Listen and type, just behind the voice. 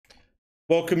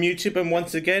Welcome YouTube, and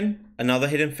once again, another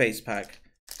hidden face pack.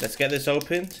 Let's get this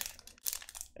opened,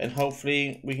 and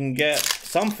hopefully we can get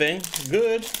something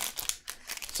good.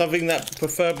 Something that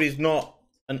preferably is not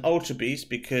an Ultra Beast,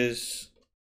 because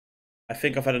I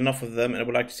think I've had enough of them and I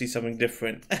would like to see something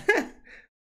different.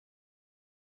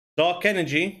 Dark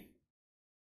Energy,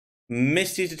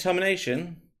 Misty's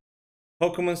Determination,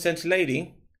 Pokemon Center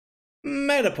Lady,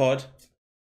 Metapod,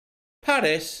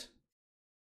 Paris,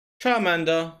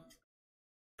 Charmander,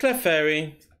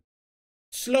 Clefairy,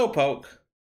 Slowpoke,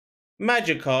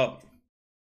 Magikarp.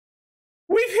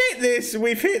 We've hit this!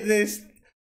 We've hit this!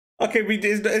 Okay,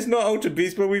 it's not Ultra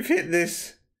Beast, but we've hit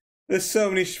this. There's so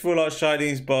many full art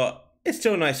shinies, but it's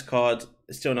still a nice card.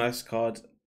 It's still a nice card. Is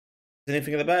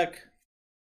anything in the back?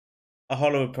 A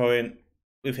Hollow Opponent.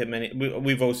 We've hit many.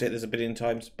 We've also hit this a billion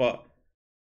times, but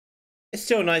it's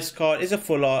still a nice card. It's a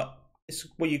full art. It's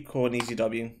what you call an easy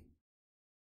W.